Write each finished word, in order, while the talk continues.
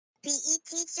PE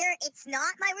teacher, it's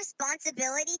not my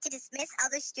responsibility to dismiss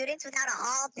other students without a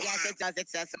hall pass. Yes, it does. It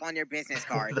says so on your business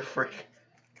card. The freak.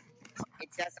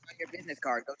 It says so on your business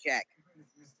card. Go check.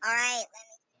 All right,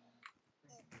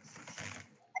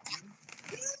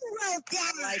 you wrote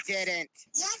that. No, I didn't.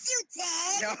 Yes, you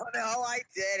did. No, I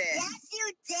didn't. Yes,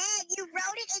 you did. You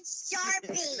wrote it in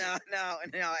Sharpie.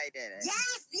 No, I didn't.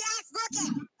 Yes, look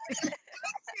it.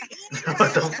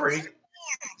 What the freak?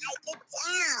 I can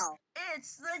tell.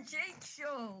 It's the Jake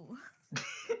Show.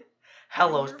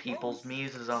 Hello, Your peoples. host,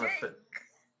 Muse is on a Jake.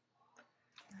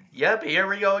 Yep, here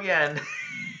we go again.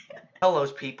 Hello,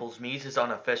 peoples. Muse is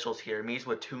on officials here. Muse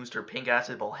with Toonster, Pink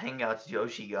Acid Ball, Hangouts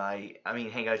Yoshi Guy.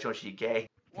 Hangouts Yoshi Gay.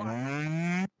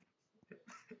 And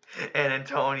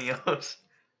Antonio's.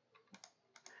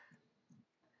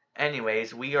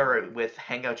 Anyways, we are with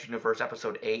Hangouts Universe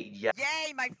episode 8. Yeah.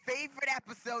 Yay, my favorite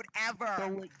episode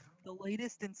ever. The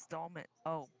latest installment.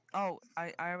 Oh,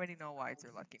 I already know why it's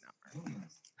your lucky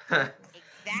number.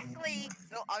 Exactly.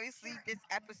 So obviously this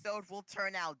episode will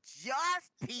turn out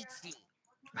just peachy.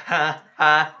 Ha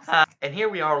ha ha. And here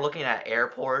we are looking at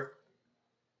airport.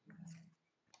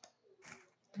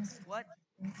 What?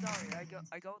 Sorry,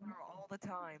 I go there all the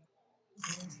time.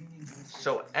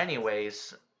 So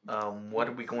anyways, what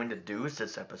are we going to do with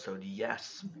this episode?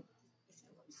 Yes.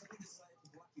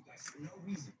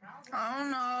 I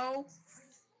don't know.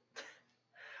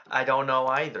 I don't know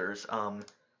either.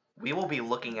 We will be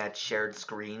looking at shared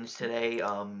screens today.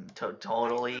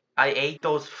 Totally. I ate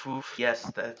those food.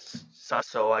 Yes, that's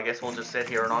so. I guess we'll just sit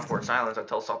here in awkward silence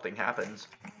until something happens.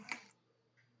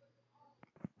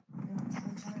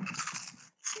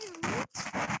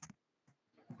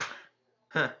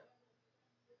 Huh.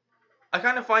 I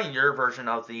kind of find your version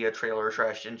of the trailer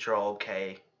trash intro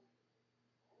okay.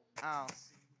 Oh.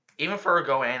 Even for a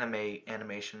Go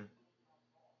animation.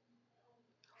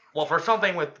 Well, for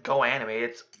something with Go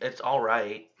Anime, it's all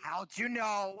right. How'd you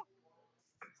know?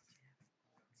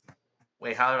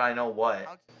 Wait, how did I know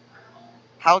what?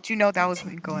 How'd you know that was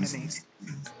Go Anime?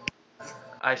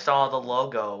 I saw the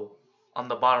logo on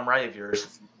the bottom right of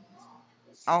yours.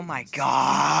 Oh my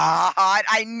god!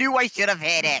 I knew I should have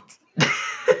hit it.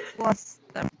 Plus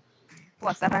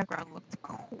that background looked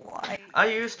quite.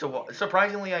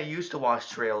 Surprisingly, I used to watch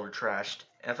Trailer Trashed.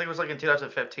 I think it was like in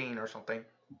 2015 or something.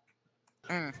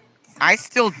 I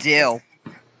still do.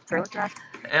 Trailer trash.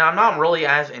 And I'm not really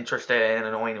as interested in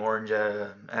Annoying Orange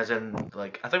as in,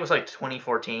 like, I think it was like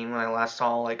 2014 when I last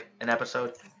saw, like, an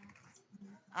episode.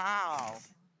 Oh.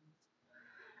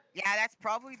 Yeah, that's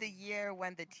probably the year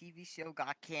when the TV show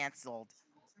got canceled.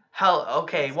 Hell,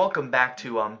 okay, welcome back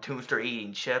to, Toonster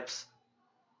Eating Chips.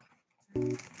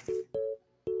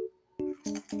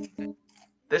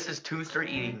 This is Toonster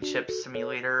Eating Chips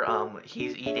Simulator.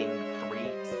 He's eating 3.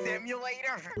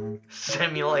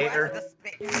 Simulator.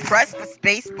 Press the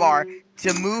space bar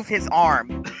to move his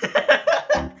arm.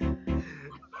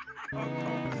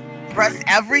 Press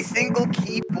every single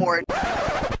keyboard.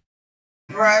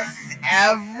 Press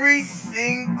every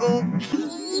single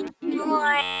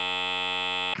keyboard.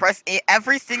 Press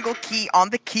every single key on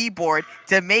the keyboard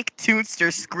to make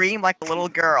Toonster scream like a little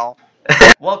girl.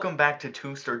 Welcome back to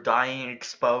Toonster Dying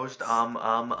Exposed. Oh.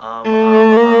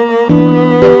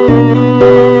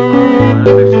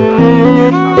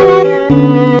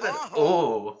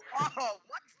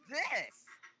 What's this?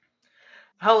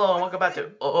 Hello, and welcome back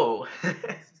to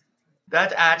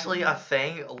That's actually a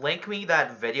thing. Link me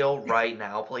that video right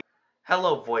now, please.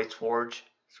 Hello, VoiceForge.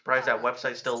 Surprised that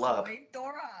website's still up. Wait,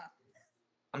 Dora.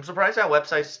 I'm surprised that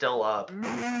website's still up.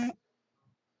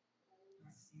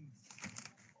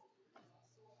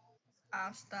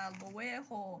 Hasta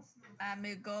luego,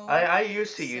 amigo. I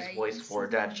used to use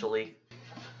VoiceForge, actually.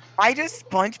 Why does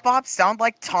SpongeBob sound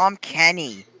like Tom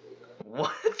Kenny?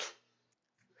 What?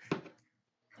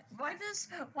 Why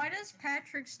does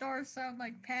Patrick Star sound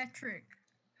like Patrick?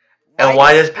 And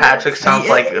why does Patrick sound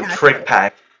like a trick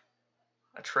pack?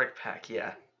 A trick pack,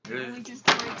 yeah.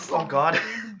 Oh god.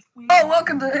 Oh,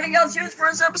 welcome to Hangouts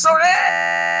Universe episode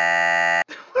 8!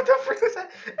 What the frick was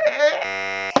that?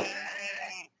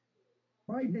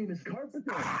 My name is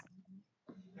Carpenter.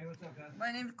 Hey, what's up, guys?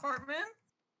 My name's Cartman.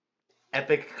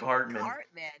 Epic Cartman.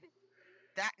 Cartman?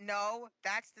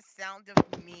 That's the sound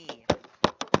of me.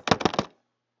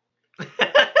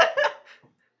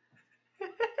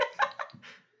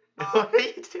 What are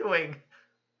you doing?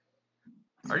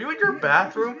 Are you in your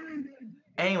bathroom?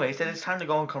 Anyways, it is time to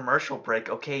go on commercial break.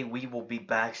 Okay, we will be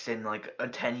back in like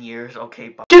 10 years. Okay,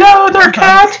 bye. Get out of there,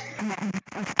 cat!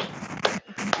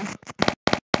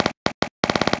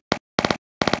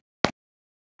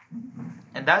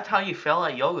 And that's how you fail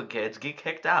at yoga, kids. Get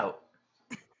kicked out.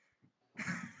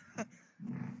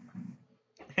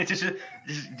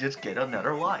 just get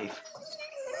another life.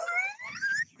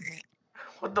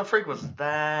 What the freak was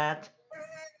that?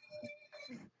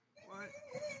 What?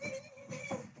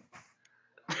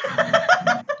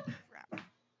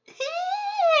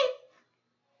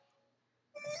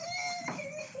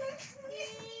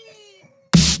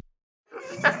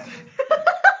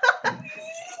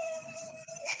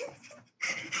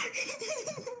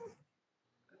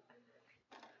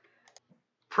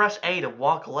 Press A to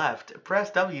walk left. Press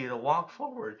W to walk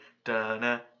forward.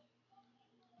 Dun-na.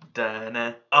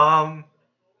 Dun-na.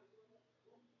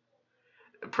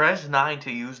 Press 9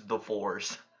 to use the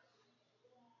force.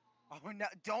 Oh no!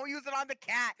 Don't use it on the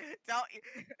cat. Don't.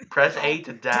 Press A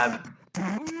to dab.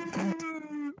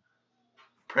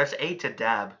 Press A to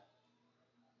dab.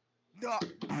 No.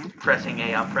 Pressing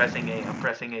A, I'm pressing A, I'm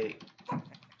pressing A.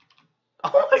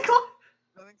 Oh my god!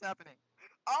 Nothing's happening.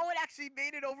 Oh, it actually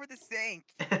made it over the sink.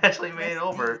 It actually made it Press D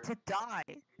over. to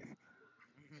die.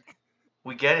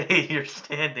 We get it, you're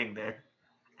standing there.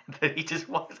 Then he just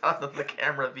walks out of the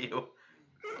camera view.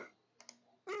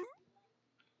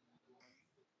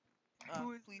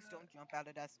 Who is Please don't jump out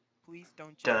at us. Please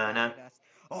don't jump Dun-na. out at us.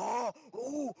 Oh!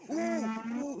 Ooh!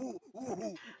 Ooh! Ooh!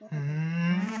 Ooh!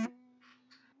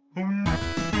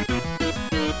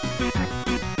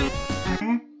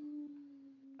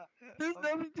 There's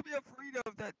nothing to be afraid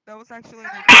of. That was actually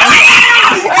an